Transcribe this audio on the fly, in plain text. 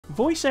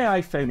Voice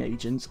AI phone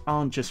agents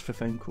aren't just for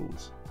phone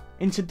calls.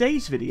 In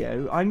today's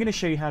video, I'm going to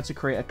show you how to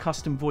create a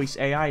custom voice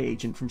AI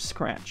agent from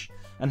scratch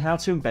and how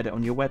to embed it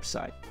on your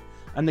website.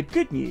 And the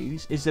good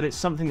news is that it's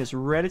something that's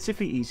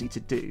relatively easy to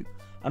do,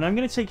 and I'm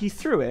going to take you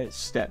through it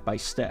step by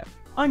step.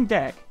 I'm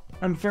Dec.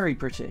 I'm very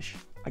British.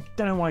 I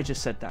don't know why I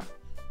just said that.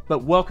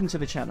 But welcome to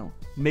the channel.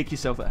 Make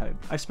yourself at home.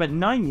 I've spent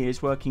 9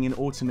 years working in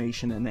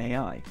automation and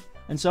AI.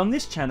 And so on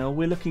this channel,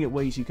 we're looking at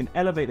ways you can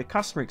elevate the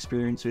customer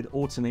experience with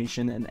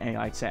automation and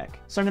AI tech.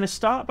 So I'm going to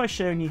start by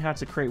showing you how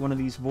to create one of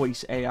these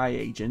voice AI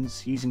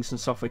agents using some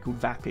software called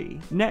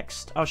Vapi.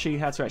 Next, I'll show you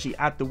how to actually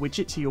add the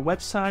widget to your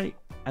website,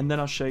 and then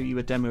I'll show you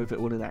a demo of it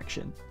all in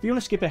action. If you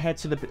want to skip ahead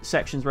to the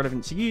sections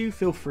relevant to you,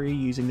 feel free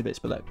using the bits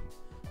below.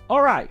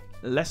 Alright,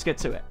 let's get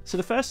to it. So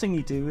the first thing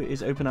you do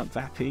is open up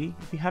Vapi.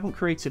 If you haven't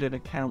created an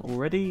account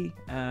already,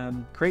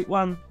 create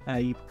one.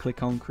 You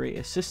click on Create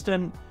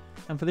Assistant.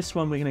 And for this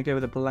one, we're going to go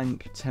with a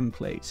blank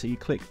template. So you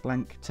click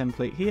blank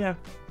template here,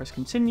 press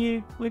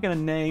continue. We're going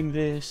to name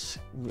this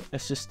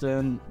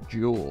assistant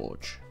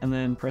George, and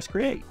then press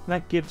create.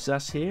 That gives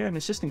us here an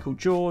assistant called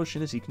George.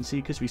 And as you can see,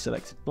 because we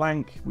selected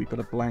blank, we've got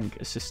a blank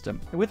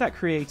assistant. And with that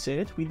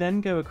created, we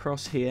then go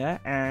across here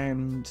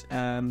and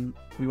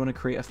we want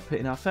to put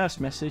in our first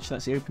message.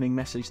 That's the opening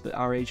message that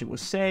our agent will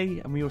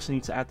say. And we also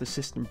need to add the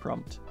system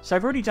prompt. So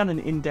I've already done an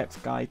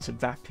in-depth guide to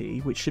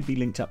Vapi, which should be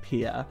linked up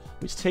here,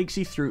 which takes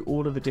you through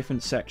all of the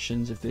different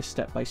sections of this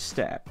step by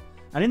step.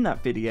 And in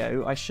that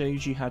video, I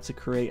showed you how to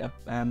create a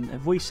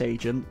voice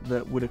agent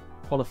that would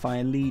qualify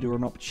a lead or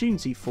an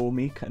opportunity for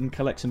me and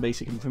collect some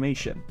basic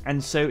information.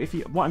 And so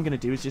what I'm going to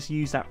do is just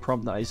use that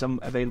prompt that is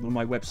available on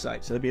my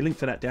website. So there'll be a link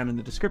for that down in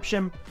the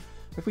description.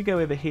 If we go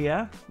over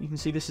here, you can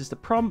see this is the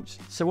prompt.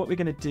 So what we're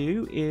going to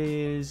do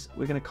is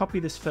we're going to copy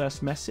this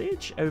first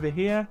message over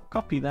here,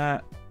 copy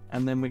that,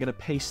 and then we're going to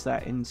paste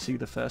that into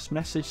the first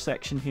message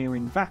section here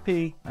in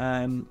Vapi,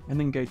 and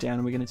then go down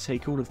and we're going to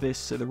take all of this,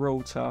 so the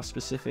role, task,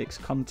 specifics,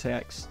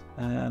 context,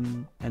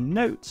 and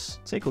notes,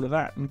 take all of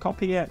that and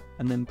copy it,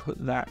 and then put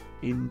that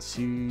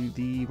into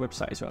the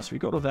website as well. So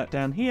we've got all of that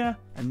down here,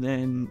 and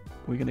then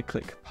we're going to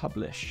click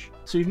publish.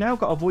 So we've now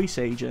got a voice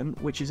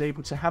agent which is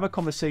able to have a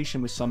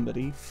conversation with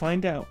somebody,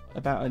 find out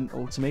about an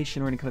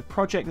automation or any kind of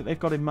project that they've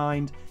got in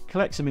mind,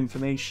 collect some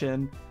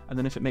information, and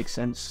then if it makes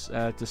sense,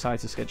 decide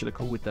to schedule a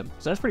call with them.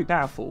 So that's pretty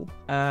powerful.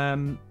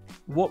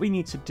 What we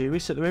need to do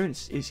is, at the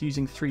moment it's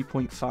using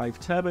 3.5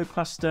 turbo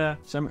cluster,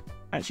 so I'm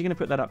actually going to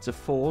put that up to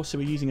 4, so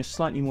we're using a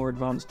slightly more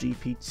advanced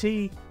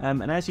GPT,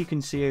 and as you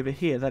can see over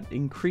here, that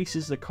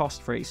increases the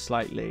cost rate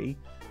slightly,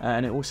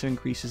 and it also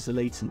increases the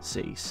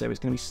latency, so it's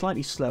going to be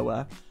slightly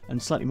slower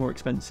and slightly more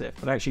expensive,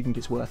 but I actually think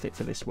it's worth it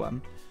for this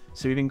one.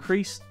 So we've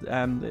increased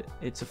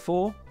it to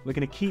 4. We're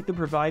going to keep the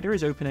provider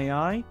as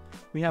OpenAI.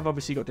 We have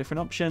obviously got different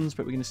options,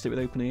 but we're going to stick with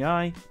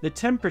OpenAI. The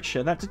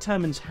temperature, that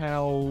determines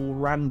how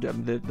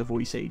random the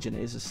voice agent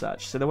is as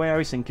such. So the way I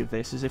always think of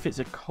this is if it's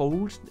a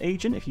cold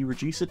agent, if you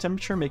reduce the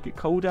temperature and make it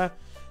colder,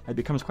 it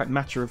becomes quite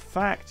matter of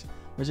fact.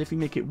 Whereas if you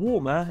make it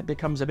warmer, it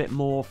becomes a bit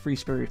more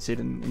free-spirited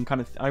and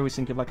kind of, I always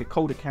think of like a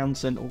cold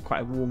accountant or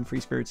quite a warm,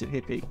 free-spirited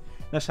hippie.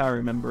 That's how I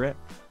remember it.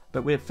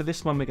 But for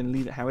this one, we're going to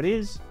leave it how it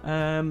is.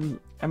 And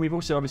we've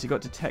also obviously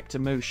got detect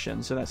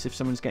emotion. So that's if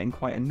someone's getting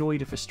quite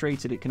annoyed or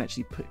frustrated, it can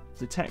actually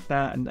detect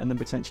that and then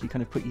potentially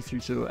kind of put you through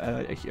to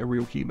a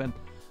real human.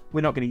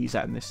 We're not going to use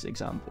that in this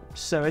example.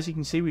 So as you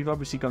can see, we've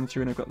obviously gone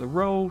through and I've got the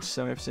role.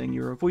 So I'm saying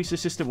you're a voice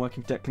assistant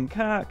working with Declan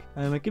Kirk.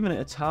 We're given it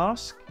a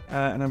task.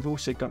 And I've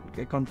also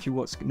gone through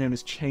what's known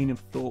as chain of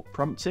thought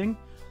prompting.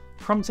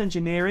 Prompt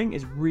engineering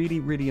is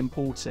really, really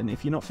important.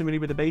 If you're not familiar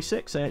with the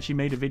basics, I actually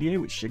made a video,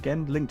 which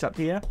again, linked up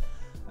here.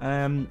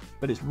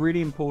 But it's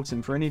really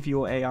important for any of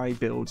your AI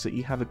builds that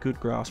you have a good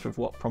grasp of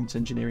what prompt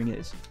engineering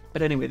is.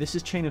 But anyway, this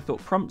is chain of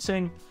thought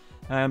prompting.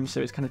 So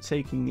it's kind of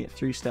taking it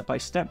through step by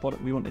step what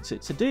we want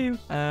it to do.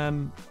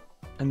 And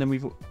then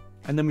we've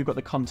got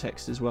the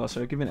context as well.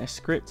 So I've given it a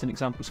script, an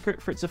example script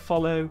for it to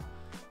follow.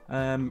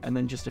 And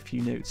then just a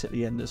few notes at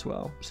the end as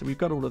well. So we've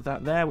got all of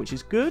that there, which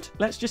is good.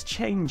 Let's just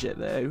change it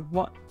though.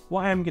 What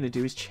I am going to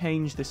do is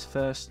change this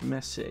first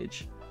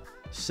message.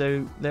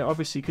 So they're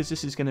obviously, because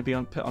this is going to be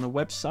put on a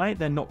website,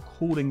 they're not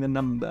calling the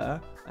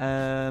number.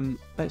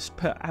 Let's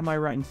put, am I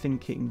right in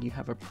thinking you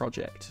have a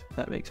project?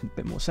 That makes a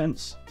bit more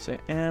sense. So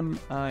am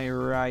I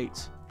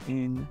right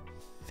in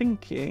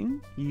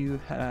thinking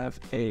you have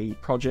a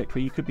project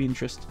where you could be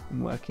interested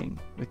in working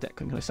with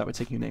Declan? Can I start by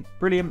taking your name?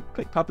 Brilliant.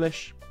 Click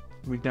publish.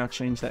 We've now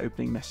changed that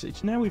opening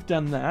message. Now we've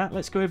done that,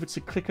 let's go over to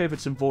click over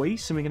to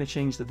voice, and we're going to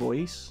change the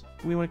voice.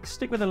 We want to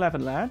stick with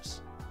 11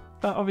 lads,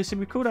 but obviously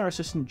we called our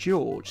assistant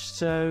George,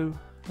 so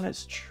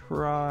let's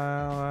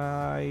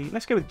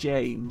go with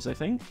James, I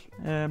think.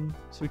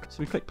 So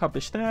we click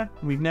publish there,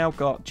 and we've now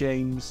got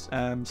James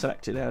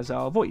selected as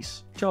our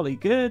voice. Jolly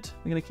good.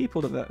 We're going to keep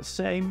all of that the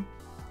same,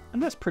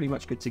 and that's pretty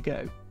much good to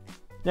go.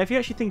 Now, if you're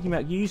actually thinking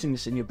about using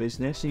this in your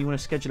business and you want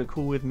to schedule a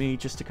call with me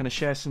just to kind of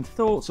share some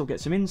thoughts or get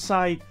some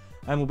insight,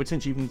 and will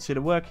potentially even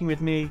consider working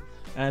with me,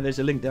 there's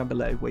a link down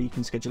below where you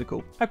can schedule a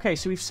call. Okay,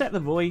 so we've set the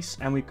voice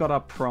and we've got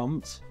our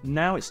prompt.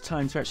 Now it's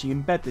time to actually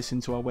embed this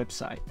into our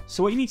website.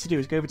 So what you need to do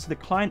is go over to the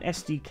Client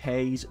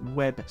SDK's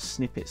web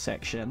snippet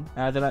section.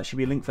 There'll actually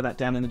be a link for that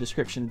down in the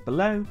description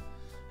below.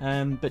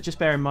 But just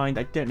bear in mind,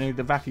 I don't know,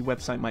 the Vapi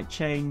website might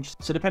change.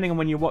 So depending on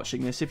when you're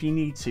watching this, if you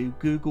need to,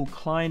 Google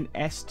Client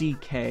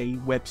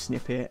SDK web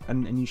snippet,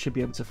 and you should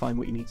be able to find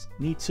what you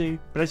need to.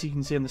 But as you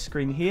can see on the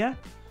screen here,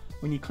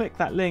 when you click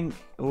that link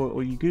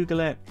or you Google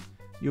it,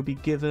 you'll be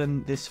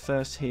given this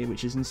first here,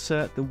 which is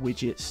insert the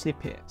widget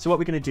snippet. So what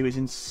we're going to do is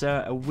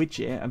insert a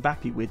widget, a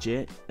Vapi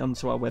widget,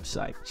 onto our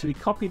website. So we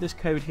copy this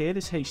code here,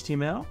 this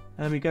HTML,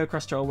 and we go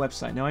across to our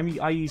website. Now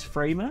I use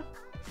Framer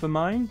for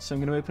mine, so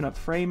I'm going to open up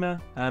Framer,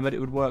 but it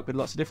would work with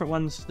lots of different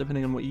ones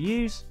depending on what you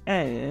use,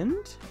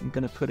 and I'm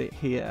going to put it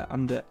here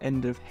under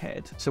end of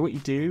head. So what you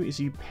do is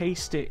you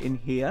paste it in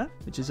here,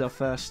 which is our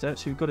first step.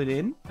 So we've got it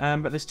in,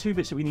 but there's two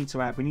bits that we need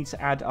to add. We need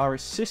to add our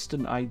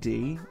assistant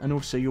ID and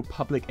also your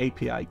public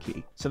API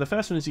key. So the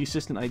first one is the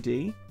assistant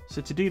ID.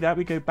 So to do that,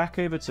 we go back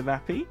over to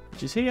Vapi,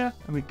 which is here,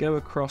 and we go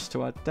across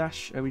to our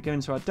we go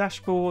into our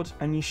dashboard,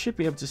 and you should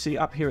be able to see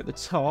up here at the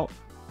top,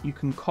 you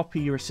can copy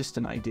your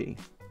assistant ID.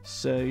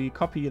 So you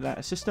copy that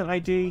assistant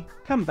ID,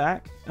 come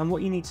back, and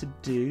what you need to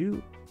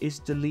do is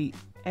delete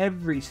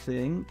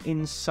everything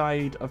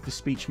inside of the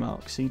speech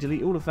marks. So you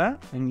delete all of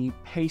that, and you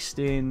paste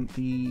in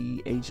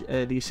the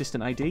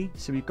assistant ID.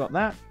 So we've got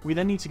that. We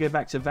then need to go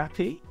back to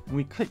Vapi, and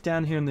we click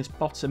down here in this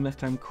bottom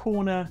left-hand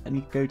corner, and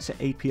you go to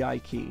API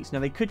keys. Now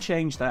they could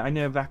change that. I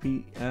know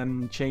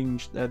Vapi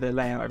changed their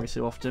layout every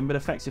so often, but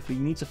effectively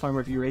you need to find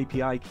wherever your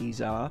API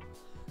keys are,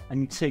 and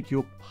you take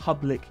your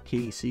public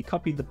key. So you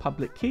copy the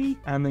public key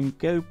and then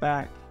go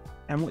back,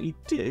 and what you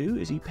do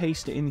is you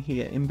paste it in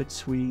here in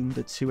between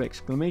the two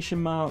exclamation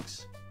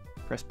marks,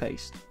 press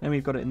paste, and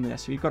we've got it in there.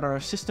 So we've got our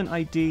assistant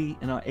ID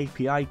and our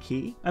API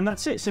key, and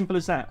that's it, simple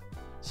as that.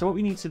 So what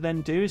we need to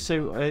then do is,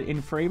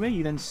 in Framer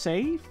you then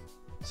save.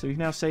 So we've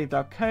now saved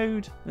our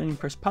code, then you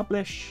press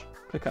publish,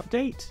 click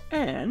update,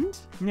 and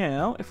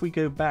now if we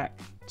go back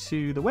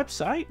to the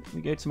website,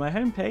 we go to my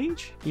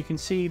homepage, you can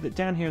see that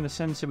down here in the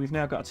center we've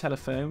now got a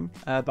telephone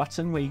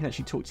button where you can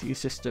actually talk to your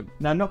system.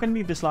 Now I'm not going to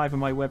leave this live on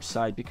my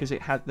website because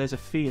there's a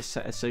fee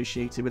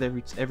associated with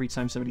every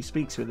time somebody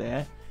speaks with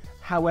it.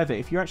 However,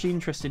 if you're actually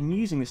interested in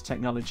using this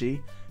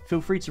technology,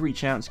 feel free to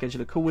reach out and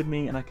schedule a call with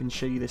me, and I can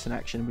show you this in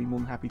action and be more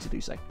than happy to do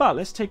so. But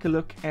let's take a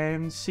look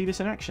and see this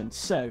in action.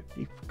 So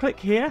you click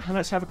here and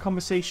let's have a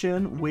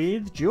conversation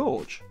with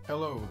George.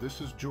 Hello,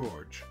 this is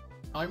George.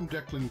 I'm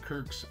Declan,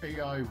 Kirk's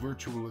AI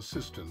virtual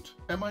assistant.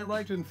 Am I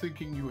right in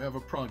thinking you have a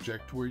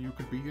project where you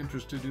could be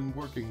interested in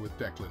working with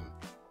Declan?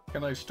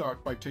 Can I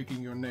start by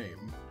taking your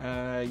name?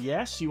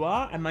 Yes, you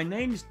are, and my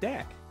name's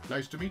Dec.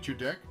 Nice to meet you,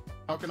 Dec.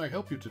 How can I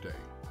help you today?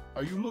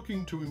 Are you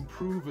looking to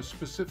improve a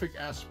specific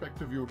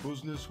aspect of your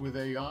business with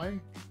AI?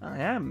 I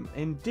am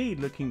indeed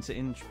looking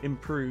to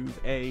improve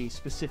a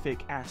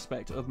specific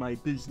aspect of my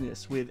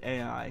business with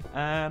AI.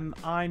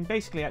 I'm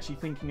basically actually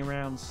thinking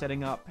around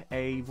setting up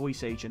a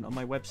voice agent on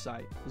my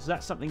website. Is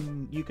that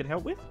something you could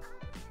help with?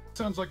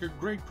 Sounds like a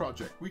great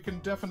project. We can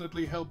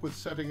definitely help with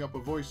setting up a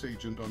voice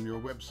agent on your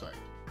website.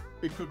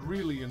 It could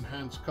really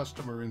enhance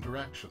customer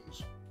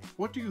interactions.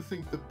 What do you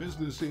think the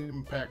business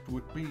impact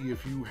would be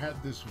if you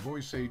had this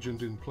voice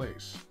agent in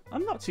place?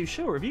 I'm not too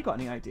sure. Have you got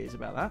any ideas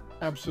about that?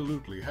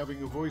 Absolutely.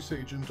 Having a voice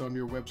agent on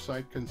your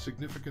website can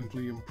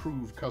significantly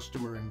improve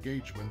customer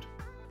engagement,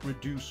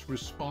 reduce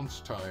response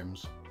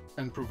times,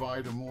 and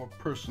provide a more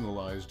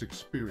personalized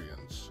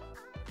experience.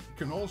 It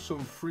can also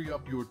free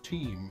up your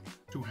team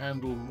to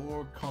handle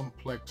more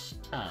complex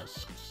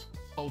tasks,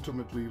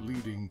 ultimately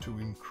leading to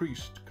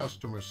increased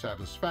customer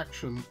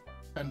satisfaction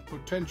and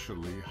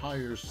potentially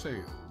higher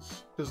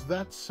sales. Does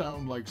that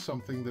sound like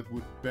something that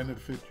would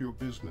benefit your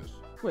business?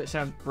 Well, it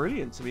sounds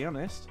brilliant, to be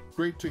honest.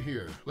 Great to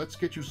hear. Let's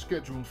get you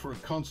scheduled for a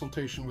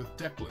consultation with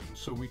Declan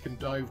so we can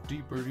dive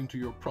deeper into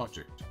your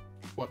project.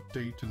 What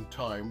date and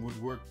time would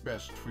work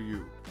best for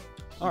you?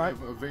 All right.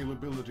 We have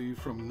availability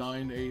from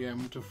 9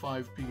 a.m. to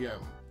 5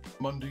 p.m.,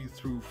 Monday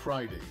through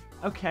Friday.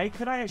 Okay,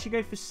 could I actually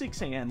go for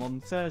 6 a.m. on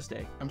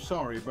Thursday? I'm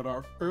sorry, but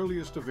our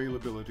earliest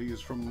availability is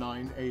from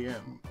 9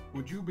 a.m.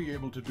 Would you be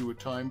able to do a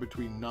time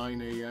between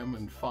 9 a.m.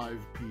 and 5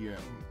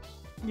 p.m.?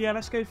 Yeah,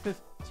 let's go for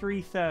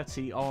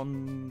 3:30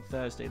 on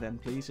Thursday then,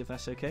 please, if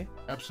that's okay.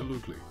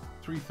 Absolutely.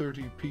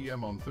 3:30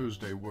 p.m. on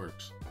Thursday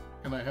works.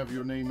 Can I have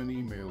your name and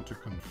email to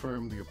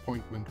confirm the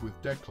appointment with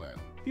Declan?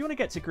 If you want to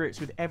get to grips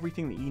with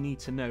everything that you need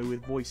to know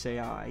with voice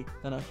AI,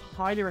 then I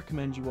highly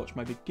recommend you watch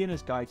my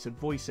beginner's guide to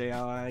voice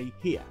AI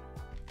here.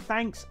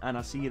 Thanks, and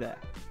I'll see you there.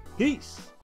 Peace!